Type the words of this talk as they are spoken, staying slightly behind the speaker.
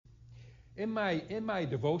In my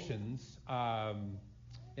devotions,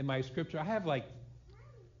 in my scripture, I have like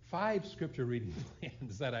 5 scripture reading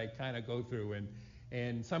plans that I kind of go through,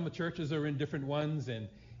 and some of the churches are in different ones,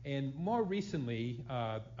 and more recently,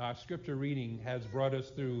 our scripture reading has brought us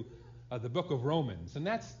through the book of Romans, and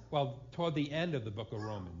that's toward the end of the book of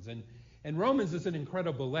Romans, and Romans is an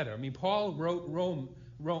incredible letter. I mean, Paul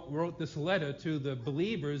wrote this letter to the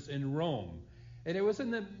believers in Rome. And it was in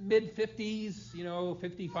the mid-50s,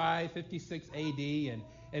 55, 56 AD,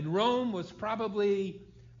 and Rome was probably,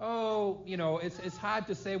 it's hard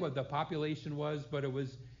to say what the population was, but it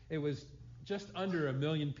was just under 1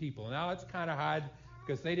 million people. Now it's kind of hard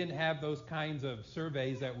because they didn't have those kinds of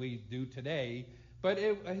surveys that we do today, but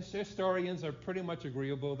historians are pretty much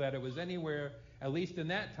agreeable that it was anywhere, at least in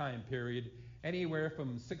that time period, anywhere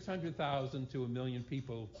from 600,000 to 1 million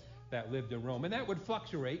people that lived in Rome. And that would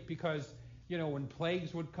fluctuate because when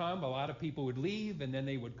plagues would come, a lot of people would leave, and then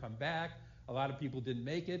they would come back. A lot of people didn't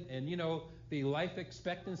make it, and the life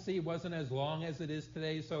expectancy wasn't as long as it is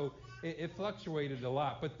today, so it fluctuated a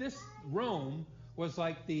lot. But this Rome was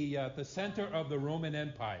like the center of the Roman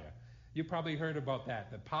Empire. You probably heard about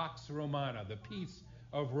that, the Pax Romana, the peace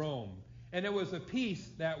of Rome. And it was a peace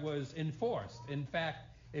that was enforced. In fact,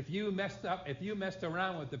 if you messed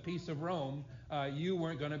around with the peace of Rome, you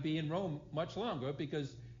weren't going to be in Rome much longer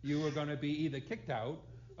because you were going to be either kicked out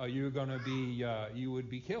or you would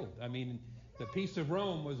be killed. I mean, the peace of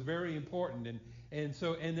Rome was very important, and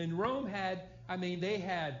then Rome they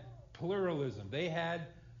had pluralism.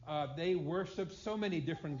 They worshipped so many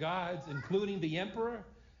different gods, including the emperor,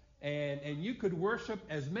 and you could worship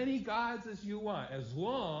as many gods as you want, as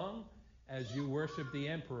long as you worship the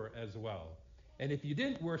emperor as well. And if you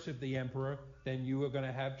didn't worship the emperor, then you were going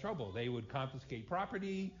to have trouble. They would confiscate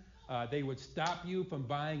property. They would stop you from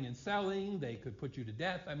buying and selling. They could put you to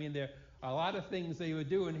death. I mean, there are a lot of things they would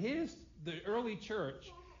do. And here's the early church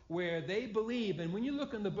where they believe, and when you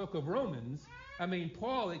look in the book of Romans, I mean,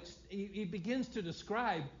 Paul, he begins to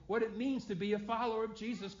describe what it means to be a follower of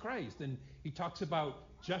Jesus Christ. And he talks about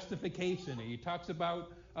justification, and he talks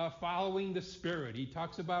about following the Spirit. He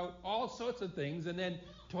talks about all sorts of things. And then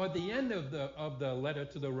toward the end of the letter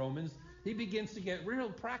to the Romans, he begins to get real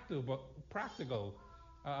practical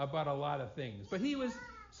about a lot of things. But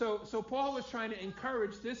so Paul was trying to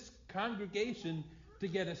encourage this congregation to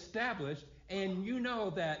get established, and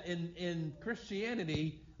that in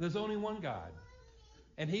Christianity there's only one God,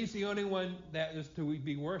 and he's the only one that is to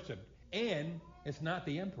be worshipped, and it's not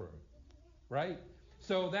the emperor, right?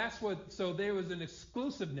 So there was an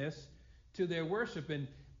exclusiveness to their worship, and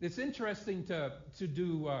it's interesting to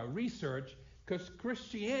do research because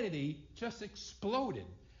Christianity just exploded.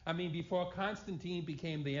 I mean, before Constantine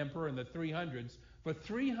became the emperor in the 300s, for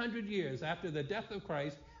 300 years after the death of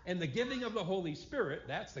Christ and the giving of the Holy Spirit,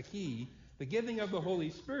 that's the key, the giving of the Holy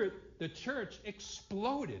Spirit, the church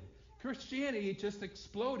exploded. Christianity just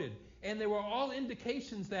exploded. And there were all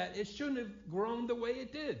indications that it shouldn't have grown the way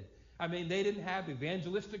it did. I mean, they didn't have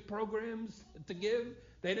evangelistic programs to give.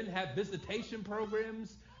 They didn't have visitation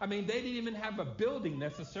programs. I mean, they didn't even have a building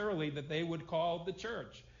necessarily that they would call the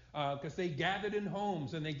church. Because they gathered in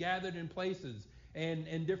homes and they gathered in places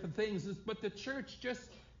and different things. But the church just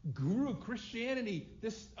grew. Christianity,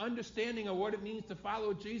 this understanding of what it means to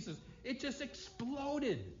follow Jesus, it just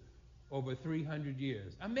exploded over 300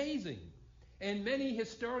 years. Amazing. And many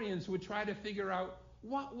historians would try to figure out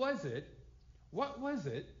what was it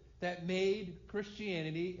that made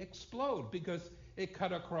Christianity explode, because it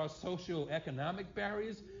cut across socio-economic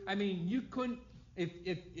barriers. I mean, you couldn't,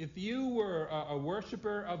 if you were a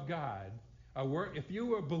worshiper of God, if you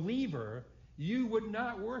were a believer, you would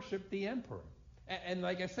not worship the emperor. And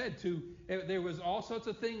like I said, there was all sorts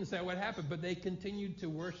of things that would happen, but they continued to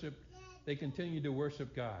worship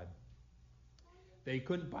God. They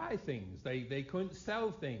couldn't buy things. They couldn't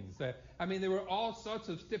sell things. There were all sorts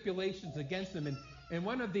of stipulations against them. And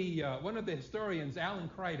one of the historians,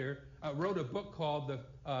 Alan Kreider, wrote a book called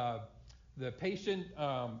The Patient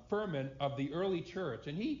Ferment of the Early Church.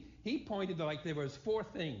 And he pointed to, there was 4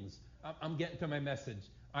 things. I'm getting to my message.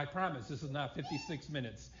 I promise this is not 56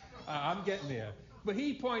 minutes. I'm getting there. But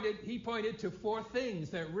he pointed to 4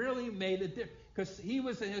 things that really made a difference. Because he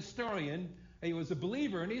was a historian, he was a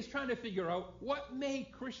believer, and he's trying to figure out what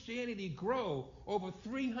made Christianity grow over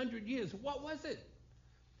 300 years. What was it?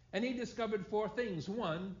 And he discovered 4 things.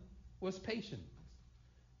 One was patience.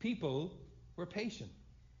 People were patient.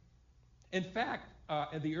 In fact,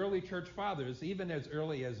 the early church fathers, even as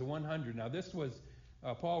early as 100, now this was,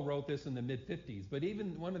 Paul wrote this in the mid-50s, but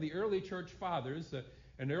even one of the early church fathers,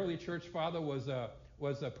 an early church father was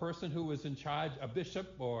was a person who was in charge, a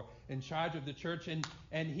bishop or in charge of the church,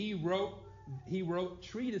 and he wrote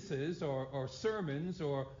treatises or sermons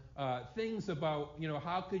or things about,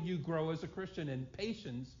 how could you grow as a Christian, and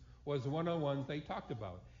patience was one of the ones they talked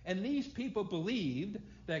about. And these people believed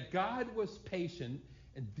that God was patient,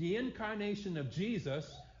 and the incarnation of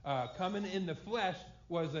Jesus coming in the flesh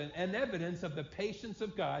was an evidence of the patience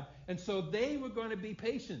of God, and so they were going to be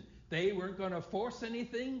patient. They weren't going to force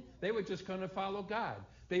anything. They were just going to follow God.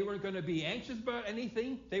 They weren't going to be anxious about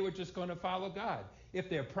anything. They were just going to follow God. If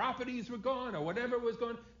their properties were gone or whatever was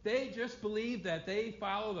going, they just believed that they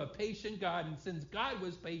followed a patient God. And since God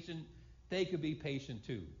was patient, they could be patient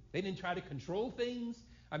too. They didn't try to control things.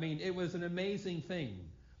 I mean, it was an amazing thing.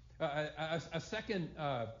 A second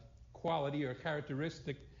quality or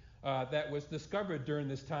characteristic that was discovered during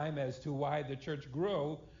this time as to why the church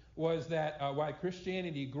grew was that why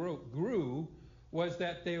Christianity grew was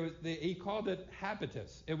that he called it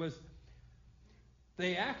habitus. It was,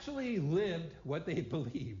 they actually lived what they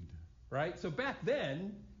believed, right? So back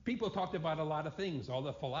then, people talked about a lot of things, all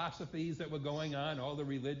the philosophies that were going on, all the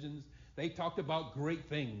religions. They talked about great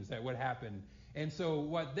things that would happen. And so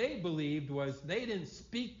what they believed was, they didn't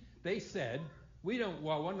speak, they said,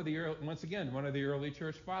 one of the early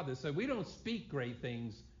church fathers said, we don't speak great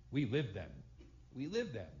things, we live them. We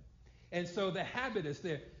live them. And so the habitus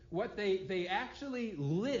there, they actually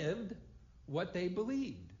lived what they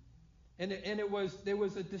believed. And there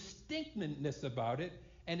was a distinctness about it,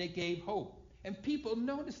 and it gave hope. And people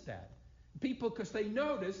noticed that. Because they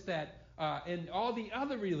noticed that in all the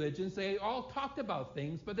other religions, they all talked about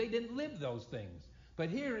things, but they didn't live those things. But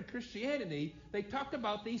here in Christianity, they talked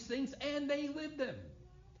about these things and they lived them.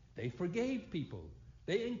 They forgave people.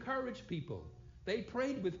 They encouraged people. They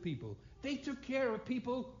prayed with people. They took care of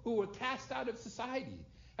people who were cast out of society.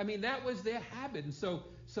 I mean, that was their habit. And so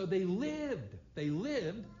they lived. They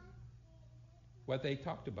lived what they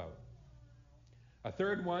talked about. A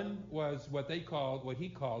third one was what he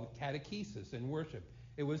called catechesis in worship.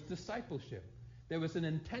 It was discipleship. There was an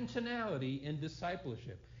intentionality in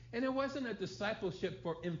discipleship. And it wasn't a discipleship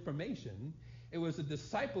for information. It was a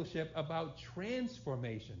discipleship about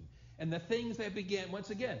transformation. And the things that began, once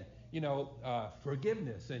again,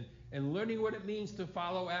 forgiveness and learning what it means to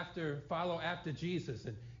follow after Jesus.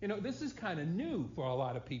 And, this is kind of new for a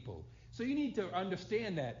lot of people. So you need to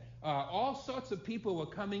understand that all sorts of people were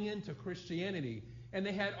coming into Christianity, and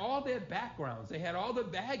they had all their backgrounds. They had all the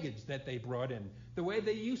baggage that they brought in, the way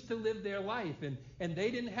they used to live their life. And they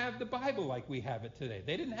didn't have the Bible like we have it today.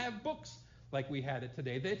 They didn't have books like we had it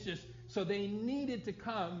today. So they needed to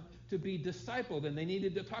come to be discipled, and they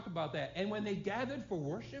needed to talk about that. And when they gathered for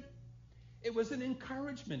worship, it was an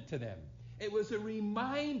encouragement to them. It was a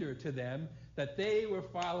reminder to them that they were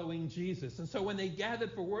following Jesus. And so when they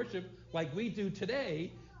gathered for worship like we do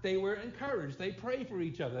today, they were encouraged. They prayed for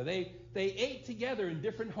each other. They ate together in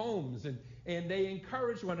different homes, and they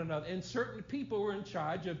encouraged one another. And certain people were in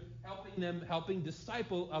charge of helping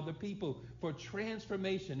disciple other people for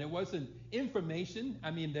transformation. It wasn't information. I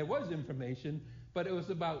mean, there was information, but it was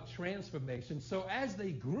about transformation. So as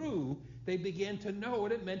they grew, they began to know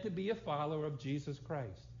what it meant to be a follower of Jesus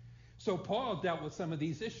Christ. So Paul dealt with some of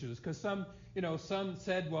these issues, because some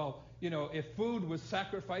said, well, if food was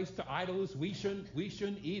sacrificed to idols, we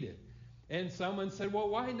shouldn't eat it. And someone said, well,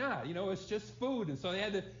 why not? It's just food. And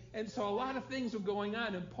so a lot of things were going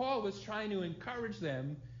on, and Paul was trying to encourage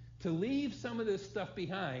them to leave some of this stuff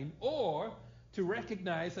behind, or to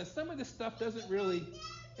recognize that some of this stuff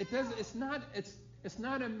it's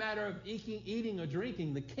not a matter of eating or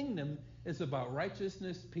drinking. The kingdom is about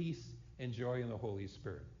righteousness, peace, and joy in the Holy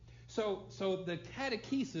Spirit. So the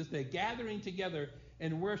catechesis, the gathering together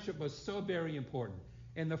in worship, was so very important.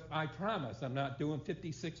 And I promise, I'm not doing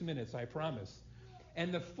 56 minutes, I promise.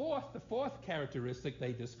 And the fourth characteristic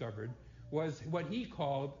they discovered was what he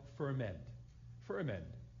called ferment. Ferment.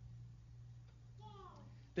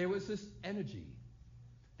 There was this energy.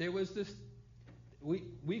 There was this,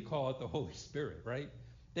 we call it the Holy Spirit, right?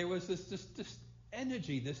 There was this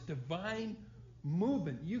energy, this divine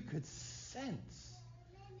movement. You could sense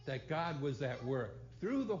that God was at work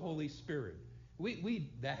through the Holy Spirit.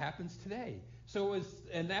 That happens today.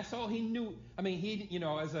 And that's all he knew. I mean,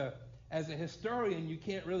 as a historian, you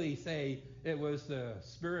can't really say it was the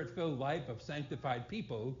Spirit-filled life of sanctified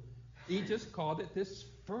people. He just called it this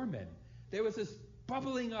ferment. There was this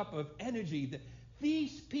bubbling up of energy that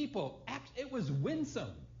these people, it was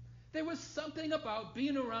winsome. There was something about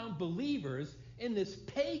being around believers in this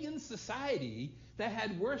pagan society that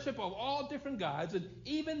had worship of all different gods, and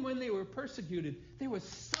even when they were persecuted, there was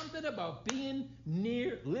something about being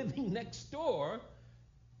living next door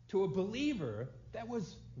to a believer that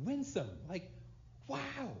was winsome. Like, wow,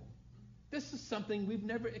 this is something we've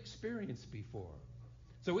never experienced before.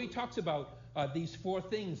 So he talks about these four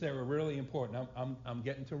things that are really important. I'm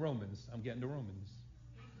getting to Romans.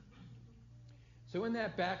 So in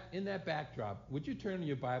that backdrop, would you turn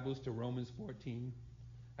your Bibles to Romans 14?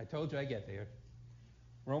 I told you I get there.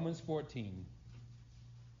 Romans 14.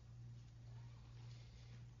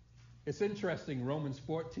 It's interesting, Romans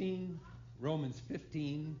 14, Romans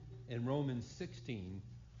 15, and Romans 16.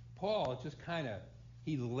 Paul just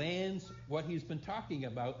he lands what he's been talking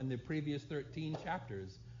about in the previous 13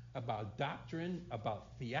 chapters about doctrine, about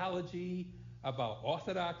theology, about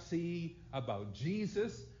orthodoxy, about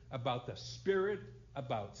Jesus, about the Spirit,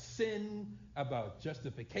 about sin, about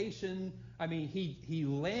justification. I mean, he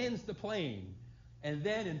lands the plane. And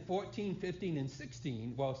then in 14, 15, and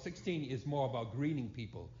 16, well, 16 is more about greeting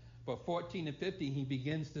people. But 14 and 15, he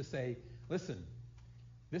begins to say, listen,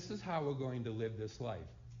 this is how we're going to live this life.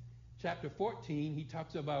 Chapter 14, he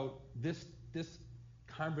talks about this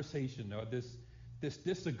conversation or this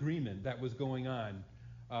disagreement that was going on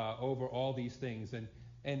over all these things.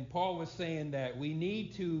 And Paul was saying that we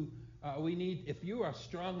need, if you are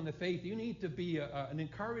strong in the faith, you need to be an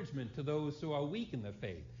encouragement to those who are weak in the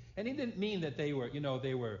faith. And he didn't mean that they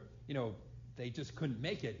just couldn't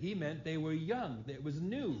make it. He meant they were young. It was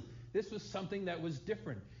new. This was something that was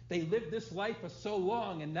different. They lived this life for so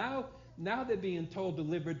long, and now they're being told to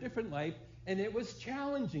live a different life, and it was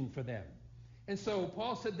challenging for them. And so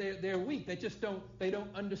Paul said they're weak. They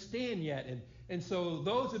don't understand yet. And so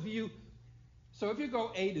those of you, so if you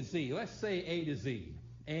go A to Z, let's say A to Z,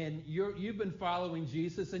 and you've been following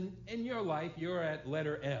Jesus, and in your life you're at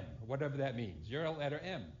letter M, whatever that means. You're at letter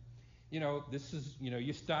M.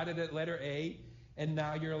 You started at letter A, and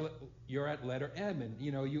now you're at letter M, and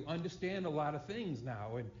you understand a lot of things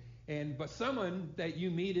now. But someone that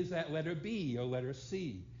you meet is at letter B or letter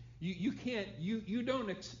C. You don't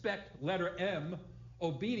expect letter M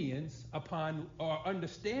obedience upon or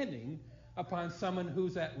understanding upon someone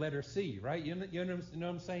who's at letter C, right? You know what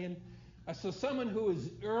I'm saying? So someone who is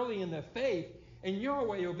early in the faith, and you're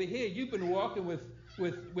way over here, you've been walking with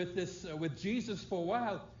Jesus for a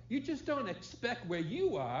while. You just don't expect where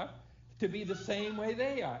you are to be the same way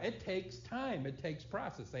they are. It takes time. It takes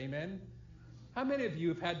process. Amen? How many of you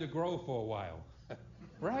have had to grow for a while?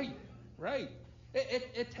 Right.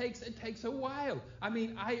 It takes a while. I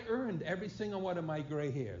mean, I earned every single one of my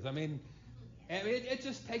gray hairs. I mean, it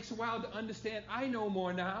just takes a while to understand. I know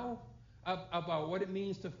more now about what it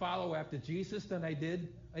means to follow after Jesus than I did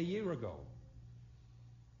a year ago.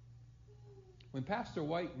 When Pastor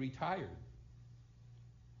White retired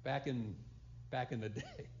back in the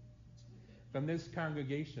day from this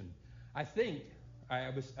congregation, I think I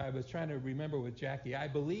was trying to remember with Jackie. I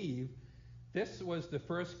believe this was the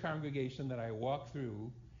first congregation that I walked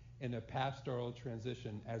through in a pastoral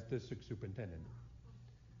transition as district superintendent.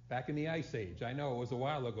 Back in the Ice Age. I know it was a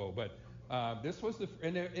while ago, but this was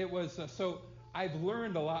so I've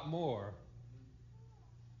learned a lot more,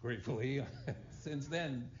 gratefully, since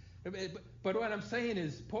then. But what I'm saying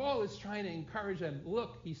is, Paul is trying to encourage them.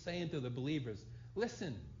 Look, he's saying to the believers,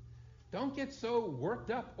 listen, don't get so worked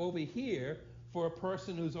up over here for a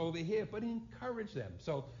person who's over here, but encourage them.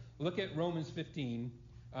 So look at Romans 15.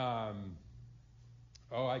 I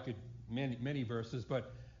could many verses,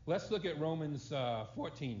 but let's look at Romans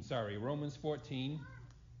 14. Romans 14,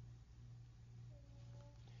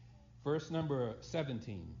 verse number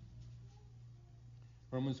 17.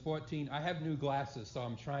 Romans 14. I have new glasses, so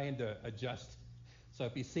I'm trying to adjust. So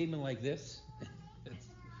if you see me like this,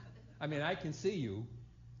 I can see you.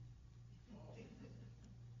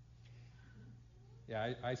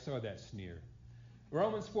 Yeah, I saw that sneer.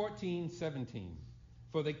 Romans 14:17.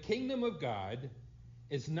 For the kingdom of God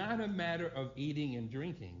is not a matter of eating and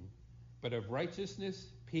drinking, but of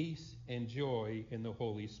righteousness, peace, and joy in the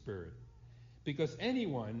Holy Spirit. Because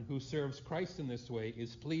anyone who serves Christ in this way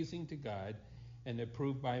is pleasing to God and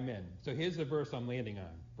approved by men. So here's the verse I'm landing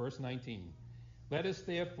on. Verse 19. Let us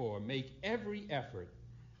therefore make every effort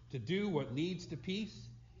to do what leads to peace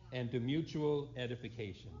and to mutual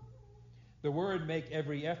edification. The word make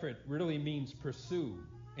every effort really means pursue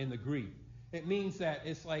in the Greek. It means that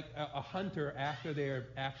it's like a hunter after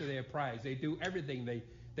their prize. They do everything.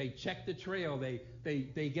 They check the trail.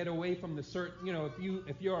 They get away from the certain.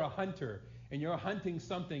 If you're a hunter and you're hunting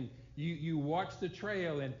something, you watch the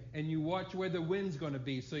trail and you watch where the wind's going to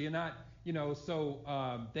be. So you're not,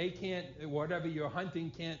 they can't, whatever you're hunting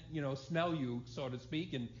can't, smell you, so to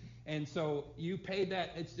speak. And so you pay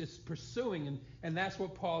that. It's pursuing, and that's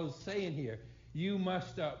what Paul is saying here. You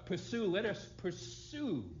must pursue. Let us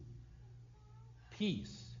pursue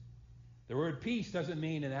peace The word peace doesn't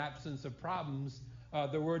mean an absence of problems.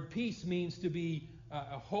 The word peace means to be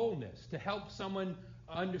a wholeness, to help someone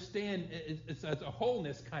understand. It's a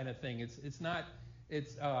wholeness kind of thing. It's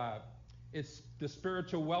the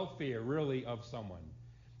spiritual welfare, really, of someone.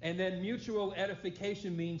 And then mutual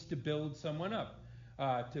edification means to build someone up,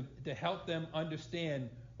 to help them understand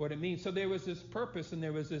what it means. So there was this purpose, and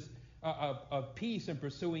there was this of peace and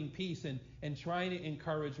pursuing peace and trying to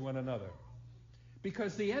encourage one another.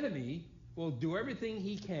 Because the enemy will do everything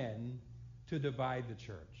he can to divide the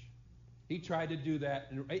church. He tried to do that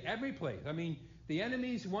in every place. I mean, the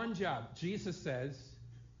enemy's one job. Jesus says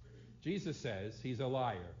he's a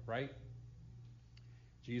liar, right?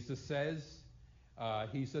 Jesus says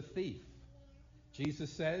he's a thief. Jesus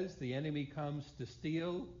says the enemy comes to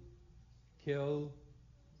steal, kill,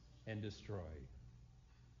 and destroy.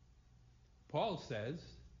 Paul says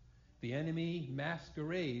the enemy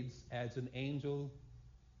masquerades as an angel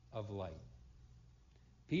of light.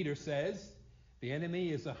 Peter says the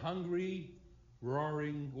enemy is a hungry,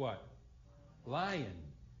 roaring what? Lion,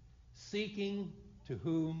 seeking to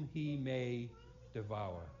whom he may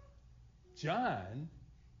devour. John,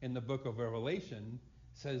 in the book of Revelation,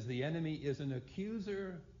 says the enemy is an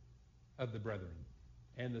accuser of the brethren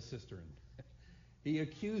and the sisterin. He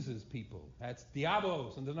accuses people. That's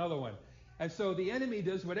Diablos, and another one. And so the enemy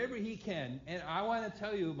does whatever he can. And I want to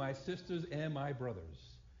tell you, my sisters and my brothers,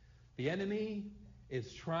 the enemy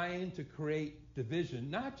is trying to create division,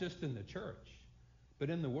 not just in the church, but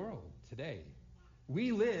in the world today.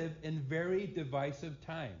 We live in very divisive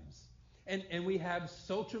times. And we have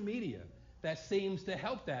social media that seems to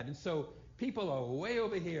help that. And so people are way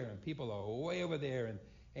over here and people are way over there.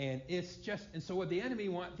 And it's just, and so what the enemy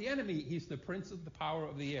wants, he's the prince of the power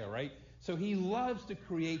of the air, right? So he loves to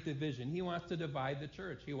create division. He wants to divide the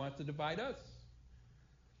church. He wants to divide us.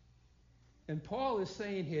 And Paul is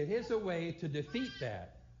saying here, here's a way to defeat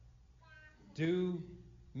that.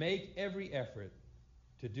 Make every effort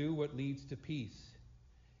to do what leads to peace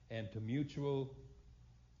and to mutual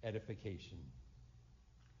edification.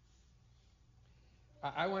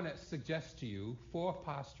 I want to suggest to you 4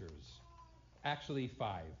 postures. Actually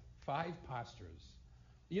 5. 5 postures.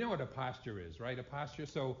 You know what a posture is, right? A posture.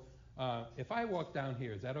 So if I walk down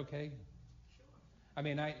here, is that okay? Sure. I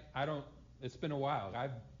mean, I don't, it's been a while.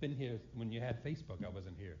 I've been here when you had Facebook. I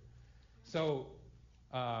wasn't here. So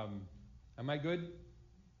am I good?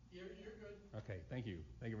 You're good. Okay, thank you.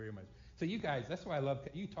 Thank you very much. So you guys, that's why I love,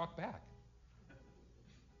 you talk back.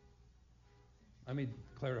 Let me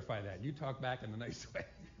clarify that. You talk back in a nice way.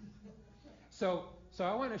 So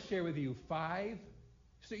I want to share with you 5,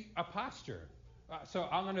 a posture. So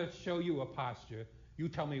I'm going to show you a posture. You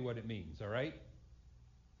tell me what it means, all right?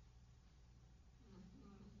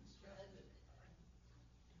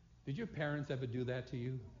 Did your parents ever do that to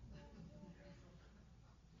you?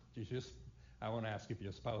 I want to ask if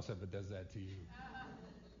your spouse ever does that to you.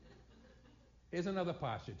 Here's another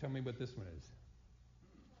posture. Tell me what this one is.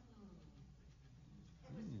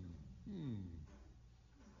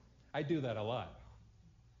 I do that a lot.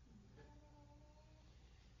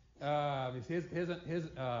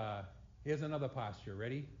 Here's another posture.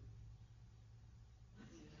 Ready?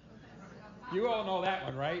 You all know that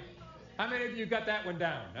one, right? How many of you got that one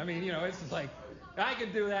down? I mean, it's just like, I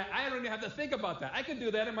can do that. I don't even have to think about that. I can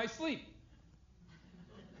do that in my sleep.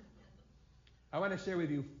 I want to share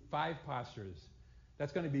with you 5 postures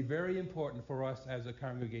that's going to be very important for us as a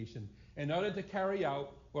congregation in order to carry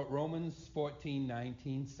out what Romans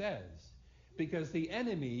 14:19 says. Because the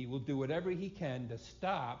enemy will do whatever he can to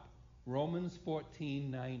stop Romans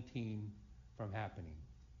 14:19 from happening.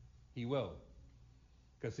 He will.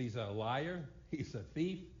 Because he's a liar, he's a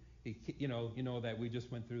thief. You know that we just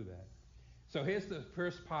went through that. So here's the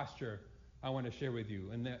first posture I want to share with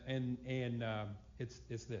you, and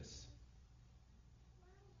it's this.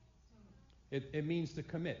 It means to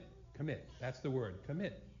commit. Commit. That's the word.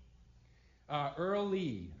 Commit.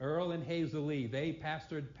 Earl and Hazel Lee, they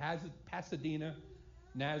pastored Pasadena,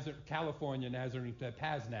 California, Nazarene,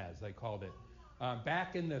 PASNAZ, they called it,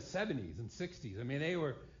 back in the 70s and 60s. I mean,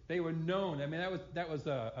 they were known. I mean, that was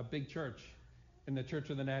a big church in the Church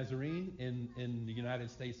of the Nazarene in the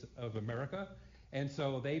United States of America. And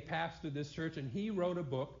so they pastored this church, and he wrote a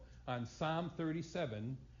book on Psalm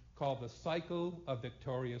 37 called The Cycle of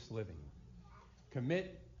Victorious Living.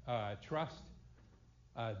 Commit, trust,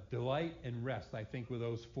 delight, and rest, I think, were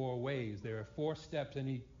those 4 ways. There are 4 steps, and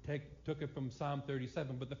he took it from Psalm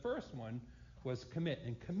 37. But the first one was commit.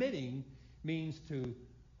 And committing means to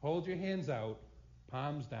hold your hands out,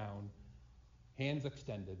 palms down, hands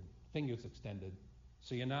extended, fingers extended,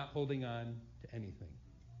 so you're not holding on to anything.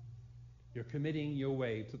 You're committing your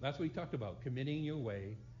way. That's what he talked about, committing your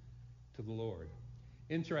way to the Lord.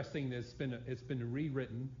 Interesting, it's been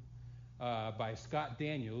rewritten by Scott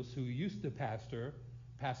Daniels, who used to pastor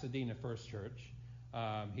Pasadena First Church.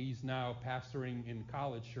 He's now pastoring in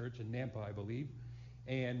College Church in Nampa, I believe.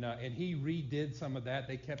 And he redid some of that.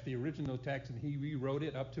 They kept the original text, and he rewrote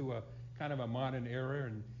it up to a kind of a modern era.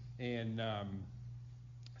 And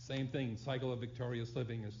same thing, Cycle of Victorious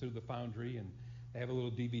Living is through the Foundry, and they have a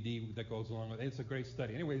little DVD that goes along with it. It's a great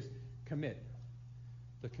study. Anyways, commit.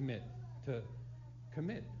 To commit.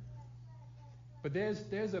 But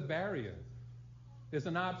there's a barrier. There's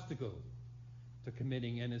an obstacle to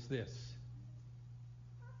committing, and it's this: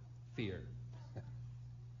 fear.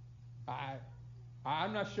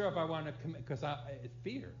 I'm not sure if I want to commit because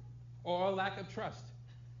fear or lack of trust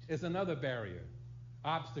is another barrier,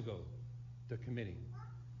 obstacle to committing.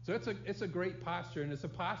 So it's a great posture, and it's a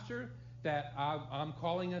posture that I'm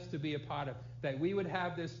calling us to be a part of, that we would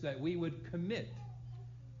have this, that we would commit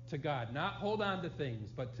to God, not hold on to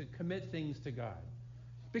things, but to commit things to God.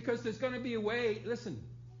 Because there's going to be a way, listen,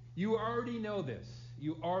 you already know this.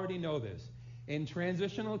 You already know this. In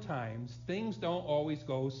transitional times, things don't always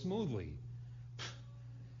go smoothly.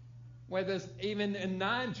 Whether even in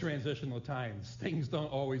non-transitional times, things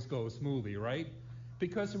don't always go smoothly, right?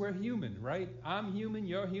 Because we're human, right? I'm human,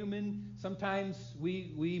 you're human. Sometimes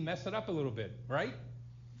we mess it up a little bit, right?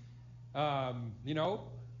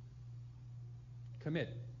 Commit.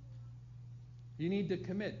 You need to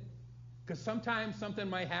commit. Because sometimes something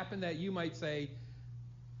might happen that you might say,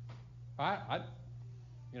 they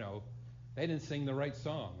didn't sing the right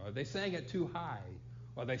song, or they sang it too high,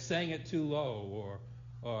 or they sang it too low, or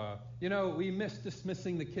we missed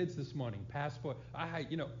dismissing the kids this morning. Passport,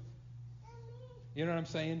 you know what I'm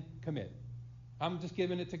saying? Commit. I'm just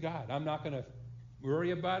giving it to God. I'm not going to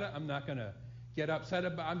worry about it. I'm not going to get upset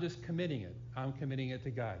about it. I'm just committing it. I'm committing it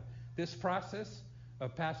to God. This process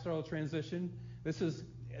of pastoral transition, this is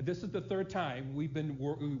the third time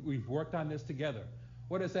we've worked on this together.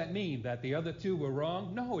 What does that mean? That the other two were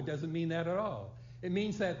wrong? No, it doesn't mean that at all. It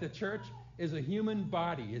means that the church is a human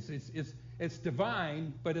body. It's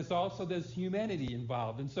divine, but it's also there's humanity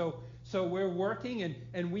involved. And so we're working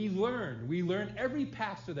and we learn. We learn. Every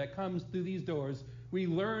pastor that comes through these doors, we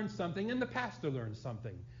learn something, and the pastor learns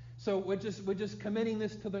something. So we're just committing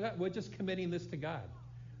this to God,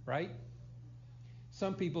 right?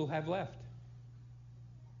 Some people have left.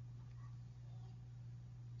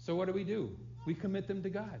 So what do? We commit them to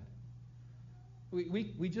God.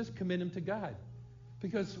 We just commit them to God.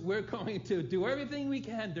 Because we're going to do everything we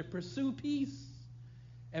can to pursue peace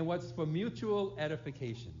and what's for mutual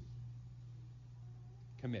edification.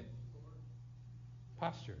 Commit.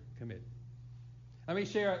 Posture, commit. Let me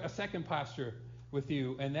share a second posture with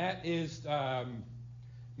you, and that is,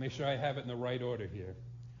 make sure I have it in the right order here.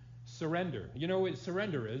 Surrender. You know what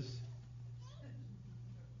surrender is?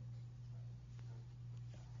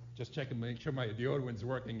 Just checking, make sure my deodorant's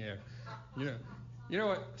working here. You know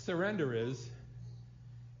what surrender is?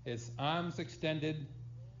 It's arms extended.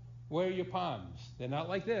 Where are your palms? They're not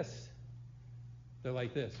like this. They're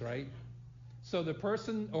like this, right? So the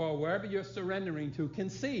person or wherever you're surrendering to can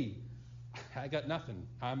see, I got nothing.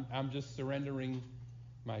 I'm just surrendering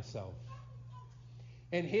myself.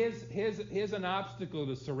 And here's an obstacle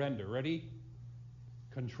to surrender. Ready?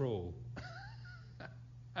 Control.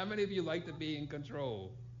 How many of you like to be in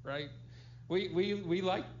control? Right? We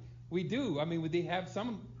do. I mean, they have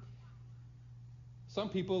some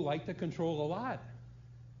people like to control a lot.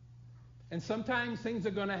 And sometimes things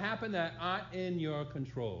are going to happen that aren't in your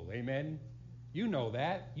control. Amen? You know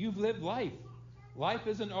that. You've lived life. Life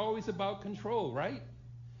isn't always about control, right?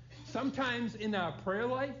 Sometimes in our prayer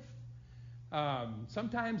life,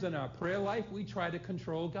 we try to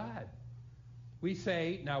control God. We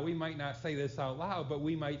say, now we might not say this out loud, but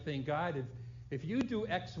we might think, God, if you do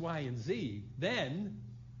X, Y, and Z, then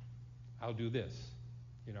I'll do this.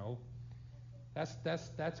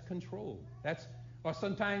 That's control. Or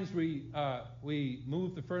sometimes we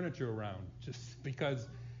move the furniture around just because,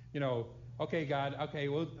 okay, God, okay,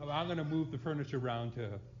 well, I'm going to move the furniture around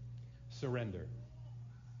to surrender.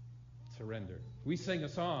 Surrender. We sing a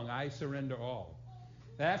song, I surrender all.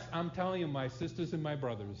 I'm telling you, my sisters and my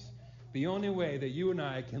brothers, the only way that you and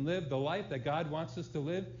I can live the life that God wants us to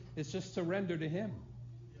live is just surrender to Him.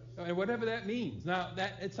 And whatever that means. Now,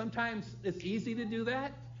 sometimes it's easy to do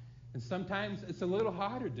that, and sometimes it's a little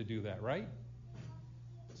harder to do that, right?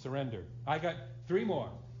 Surrender. I got 3 more.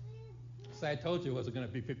 So I told you it wasn't going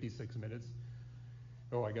to be 56 minutes.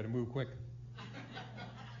 Oh, I got to move quick.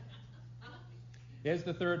 Here's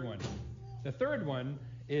the third one. The third one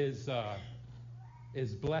is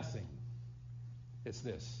blessing. It's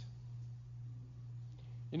this.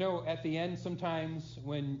 You know, at the end, sometimes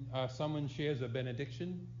when someone shares a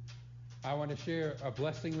benediction, I want to share a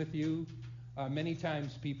blessing with you. Many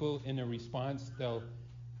times people, in a response, they'll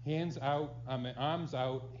arms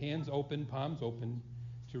out, hands open, palms open,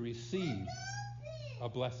 to receive a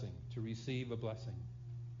blessing,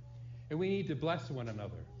 And we need to bless one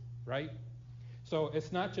another, right? So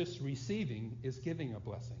it's not just receiving, it's giving a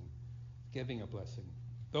blessing.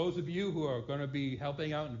 Those of you who are going to be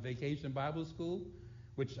helping out in Vacation Bible School,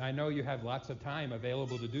 which I know you have lots of time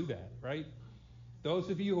available to do that, right? Those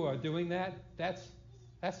of you who are doing that, that's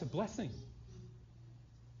a blessing.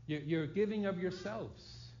 You're giving of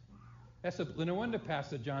yourselves. No wonder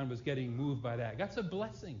Pastor John was getting moved by that. That's a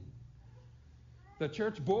blessing. The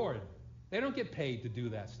church board, they don't get paid to do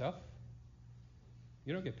that stuff.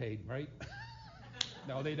 You don't get paid, right?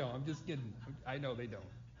 No, they don't. I'm just kidding. I know they don't.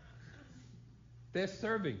 They're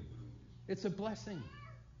serving. It's a blessing.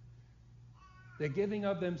 They're giving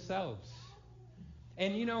of themselves.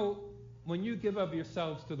 And you know, when you give of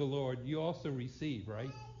yourselves to the Lord, you also receive,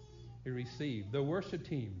 right? You receive. The worship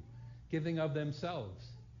team giving of themselves.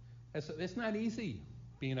 It's not easy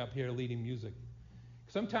being up here leading music.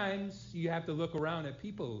 Sometimes you have to look around at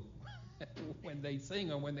people when they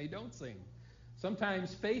sing or when they don't sing.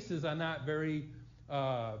 Sometimes faces are not very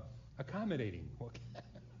accommodating.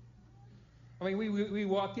 I mean, we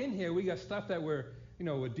walk in here, we got stuff that we're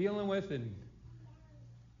dealing with and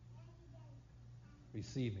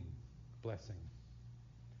receiving blessing.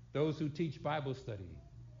 Those who teach Bible study,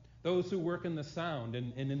 those who work in the sound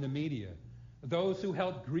and in the media, those who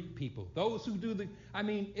help greet people, those who do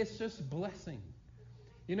it's just blessing.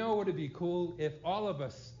 You know what would be cool if all of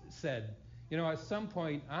us said, at some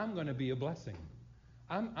point, I'm going to be a blessing.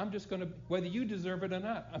 I'm just going to, whether you deserve it or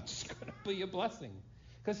not, I'm just going to be a blessing.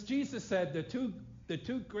 Because Jesus said the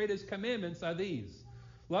two greatest commandments are these.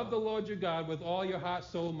 Love the Lord your God with all your heart,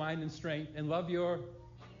 soul, mind, and strength, and love your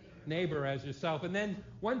neighbor as yourself. And then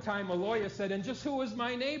one time a lawyer said, and just who is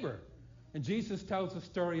my neighbor? And Jesus tells the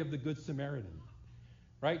story of the Good Samaritan,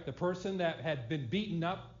 right? The person that had been beaten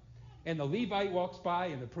up, and the Levite walks by,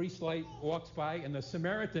 and the priest walks by, and the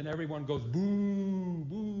Samaritan, everyone goes boo,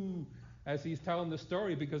 boo, as he's telling the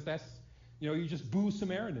story, because that's, you just boo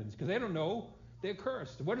Samaritans, because they don't know, they're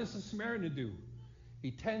cursed. What does the Samaritan do?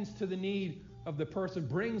 He tends to the need of the person,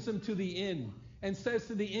 brings them to the inn, and says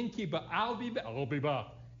to the innkeeper, I'll be back.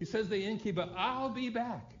 He says to the innkeeper, I'll be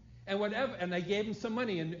back. And whatever, and I gave him some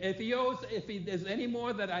money. And if there's any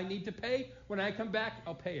more that I need to pay, when I come back,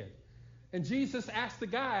 I'll pay it. And Jesus asked the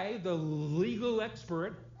guy, the legal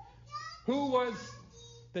expert, who was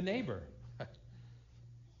the neighbor.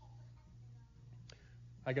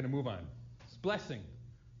 I got to move on. It's blessing.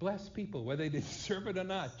 Bless people, whether they deserve it or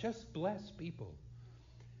not. Just bless people.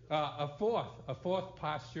 A fourth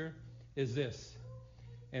posture is this.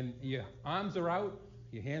 And your arms are out,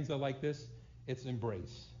 your hands are like this. It's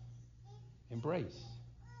embrace. Embrace.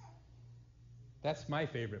 That's my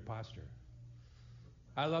favorite posture.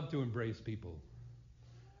 I love to embrace people.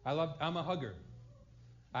 I'm a hugger.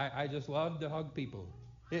 I just love to hug people.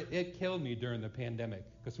 It killed me during the pandemic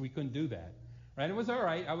because we couldn't do that. Right? It was all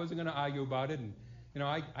right. I wasn't going to argue about it. And,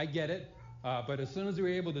 I get it. But as soon as we were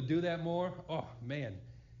able to do that more, oh, man,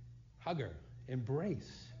 hugger,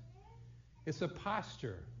 embrace. It's a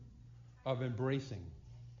posture of embracing.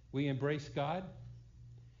 We embrace God,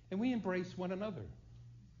 and we embrace one another.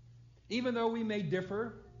 Even though we may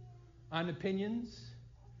differ on opinions,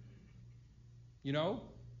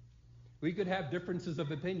 we could have differences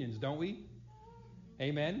of opinions, don't we?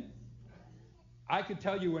 Amen? I could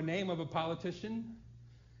tell you a name of a politician,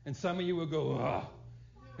 and some of you would go, ugh.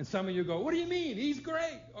 And some of you go, what do you mean? He's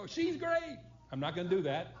great. Oh, she's great. I'm not going to do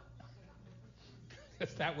that.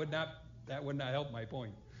 Because that would not help my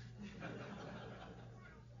point.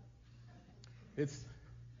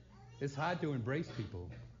 It's hard to embrace people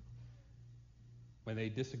when they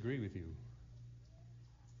disagree with you.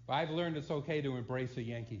 I've learned it's okay to embrace a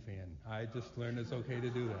Yankee fan. I just learned it's okay to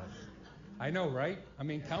do that. I know, right? I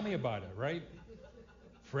mean, tell me about it, right?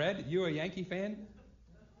 Fred, you a Yankee fan?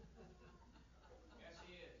 Yes,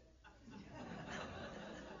 he is.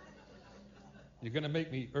 You're going to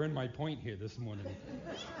make me earn my point here this morning.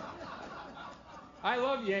 I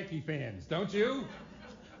love Yankee fans, don't you?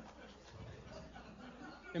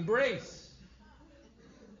 Embrace.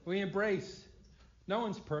 We embrace. No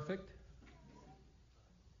one's perfect.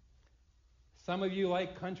 Some of you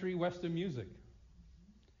like country western music.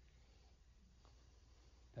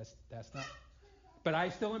 That's not. But I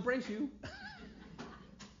still embrace you.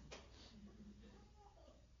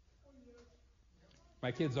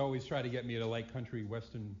 My kids always try to get me to like country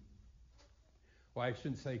western. Well, I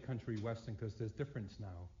shouldn't say country western because there's difference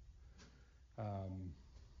now.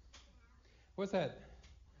 What's that?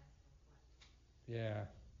 Yeah.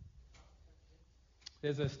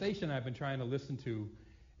 There's a station I've been trying to listen to.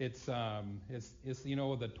 It's you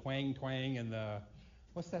know, the twang and the,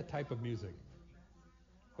 what's that type of music?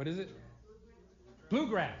 What is it?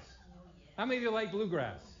 Bluegrass. How many of you like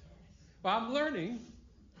bluegrass? Well, I'm learning.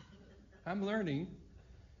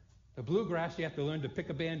 The bluegrass, you have to learn to pick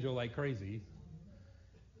a banjo like crazy.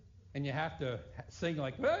 And you have to sing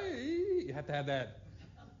like, hey, you have to have that.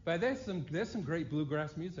 But there's some great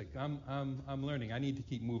bluegrass music. I'm learning. I need to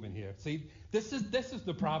keep moving here. See, this is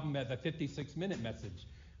the problem at the 56-minute message.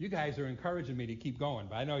 You guys are encouraging me to keep going,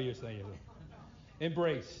 but I know you're saying it.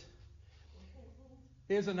 Embrace.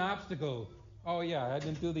 Here's an obstacle. Oh yeah, I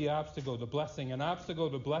didn't do the obstacle, the blessing. An obstacle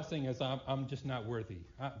to blessing is I'm just not worthy.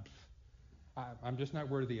 I'm just not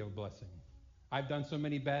worthy of blessing. I've done so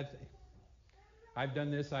many bad things. I've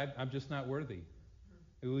done this. I'm just not worthy.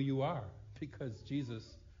 Who you are, because Jesus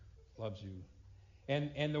loves you.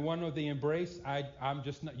 And the one with the embrace, I'm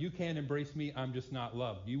just not. You can't embrace me. I'm just not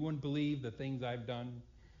loved. You wouldn't believe the things I've done.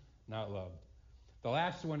 Not loved. The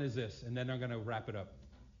last one is this, and then I'm going to wrap it up.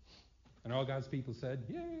 And all God's people said,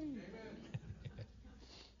 "Yay!" Amen.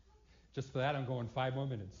 Just for that, I'm going 5 more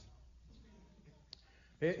minutes.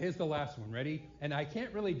 Here's the last one. Ready? And I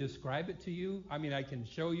can't really describe it to you. I mean, I can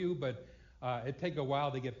show you, but it'd take a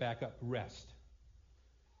while to get back up. Rest.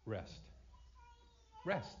 Rest.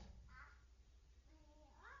 Rest.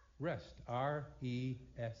 Rest.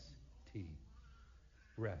 R-E-S-T.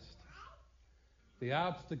 Rest. The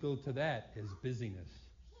obstacle to that is busyness.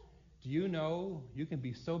 Do you know you can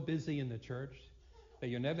be so busy in the church that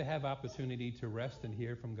you'll never have opportunity to rest and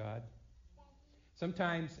hear from God?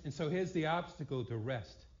 Sometimes, and so here's the obstacle to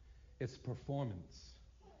rest. It's performance.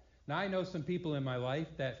 Now, I know some people in my life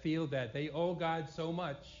that feel that they owe God so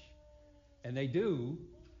much, and they do,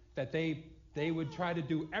 that they would try to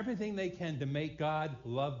do everything they can to make God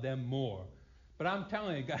love them more. But I'm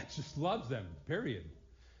telling you, God just loves them, period.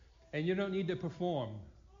 And you don't need to perform.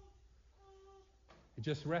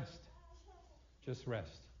 Just rest. Just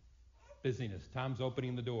rest. Busyness. Tom's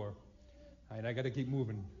opening the door. All right, I got to keep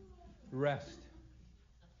moving. Rest.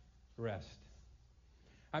 Rest.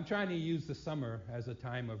 I'm trying to use the summer as a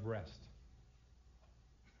time of rest.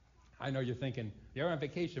 I know you're thinking, you're on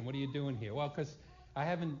vacation. What are you doing here? Well, because I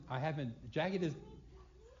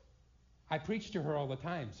preach to her all the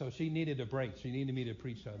time, so she needed a break. She needed me to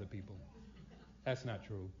preach to other people. That's not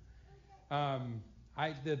true. I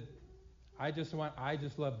just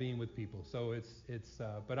love being with people. So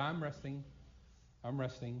but I'm resting. I'm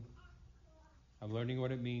learning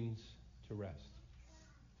what it means to rest.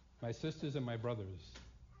 My sisters and my brothers,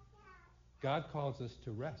 God calls us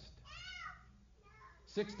to rest.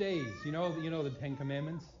 6 days, you know the 10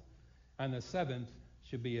 Commandments? And the 7th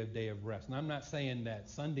should be a day of rest. And I'm not saying that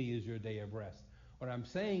Sunday is your day of rest. What I'm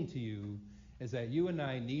saying to you is that you and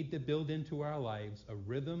I need to build into our lives a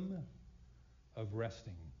rhythm of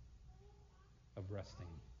resting. Of resting.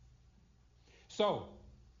 So,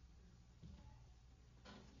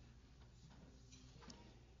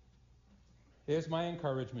 here's my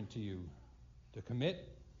encouragement to you: to commit,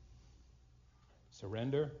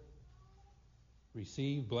 surrender,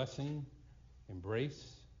 receive blessing,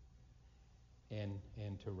 embrace, and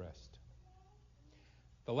to rest.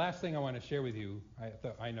 The last thing I want to share with you,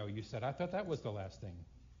 I know you said, I thought that was the last thing.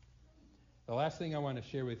 The last thing I want to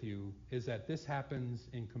share with you is that this happens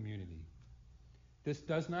in community. This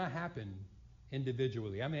does not happen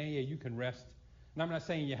individually. I mean, yeah, you can rest, and I'm not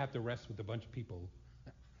saying you have to rest with a bunch of people,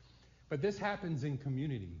 but this happens in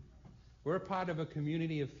community. We're a part of a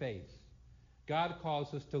community of faith. God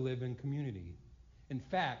calls us to live in community. In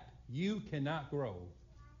fact, you cannot grow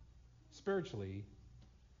spiritually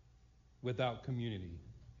without community.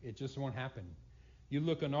 It just won't happen. You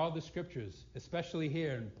look in all the scriptures, especially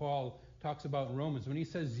here, and Paul talks about in Romans, when he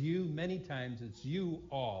says you, many times it's you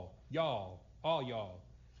all, y'all, all y'all.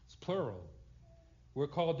 It's plural. We're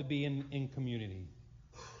called to be in community.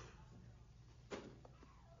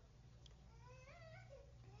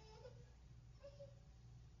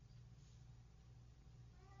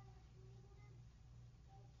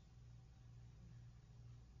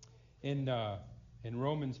 In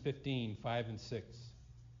Romans 15, 5 and 6,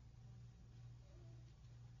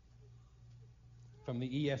 from the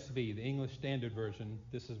ESV, the English Standard Version,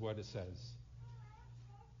 this is what it says.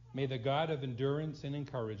 May the God of endurance and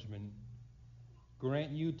encouragement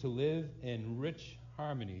grant you to live in rich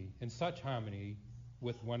harmony, in such harmony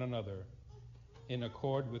with one another, in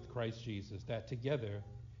accord with Christ Jesus, that together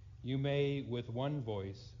you may with one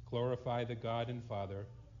voice glorify the God and Father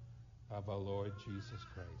of our Lord Jesus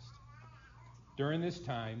Christ. During this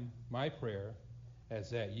time, my prayer is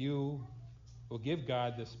that you will give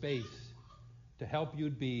God the space to help you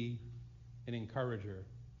be an encourager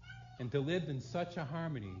and to live in such a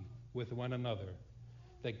harmony with one another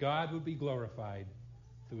that God would be glorified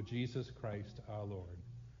through Jesus Christ our Lord.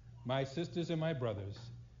 My sisters and my brothers,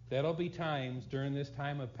 there'll be times during this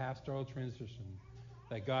time of pastoral transition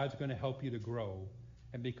that God's going to help you to grow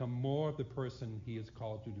and become more of the person he has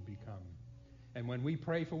called you to become. And when we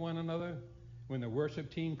pray for one another, when the worship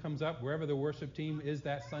team comes up, wherever the worship team is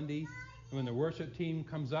that Sunday, when the worship team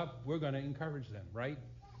comes up, we're going to encourage them, right?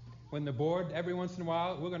 When the board, every once in a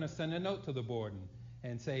while, we're going to send a note to the board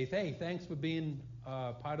and say, hey, thanks for being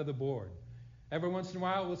part of the board. Every once in a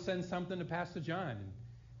while, we'll send something to Pastor John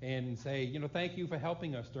and say, thank you for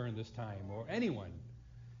helping us during this time, or anyone.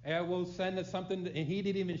 And we'll send something, and he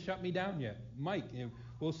didn't even shut me down yet, Mike.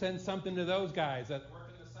 We'll send something to those guys that work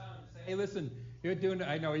in the sound and say, hey, listen, you're doing,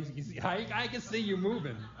 I know, I can see you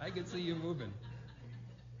moving. I can see you moving.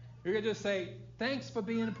 You're going to just say, thanks for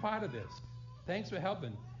being a part of this. Thanks for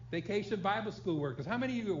helping. Vacation Bible School workers. How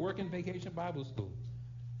many of you work in Vacation Bible School?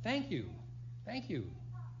 Thank you. Thank you.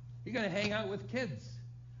 You're going to hang out with kids.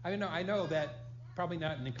 I know that probably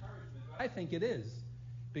not an encouragement, but I think it is,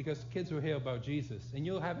 because kids will hear about Jesus, and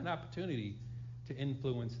you'll have an opportunity to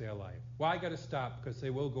influence their life. Well, I got to stop because they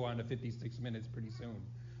will go on to 56 minutes pretty soon.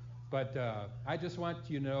 But I just want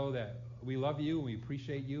you to know that we love you and we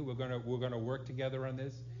appreciate you. We're gonna work together on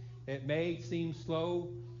this. It may seem slow,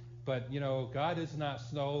 but God is not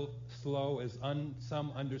slow as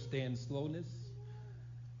some understand slowness.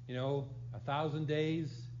 1,000 days.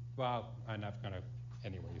 Well, I'm not gonna.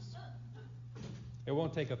 Anyways, it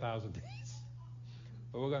won't take 1,000 days.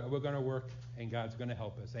 But we're gonna work, and God's gonna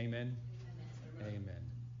help us. Amen. Amen. Amen.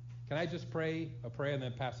 Can I just pray a prayer, and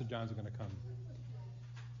then Pastor John's going to come.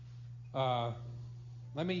 I'll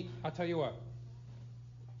tell you what.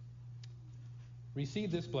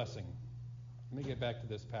 Receive this blessing. Let me get back to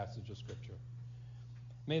this passage of Scripture.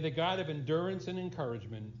 May the God of endurance and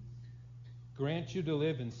encouragement grant you to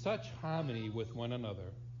live in such harmony with one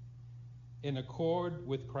another, in accord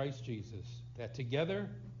with Christ Jesus, that together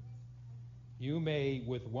you may,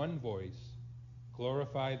 with one voice,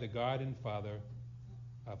 glorify the God and Father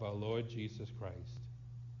of our Lord Jesus Christ.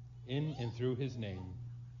 In and through his name,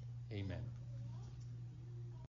 amen.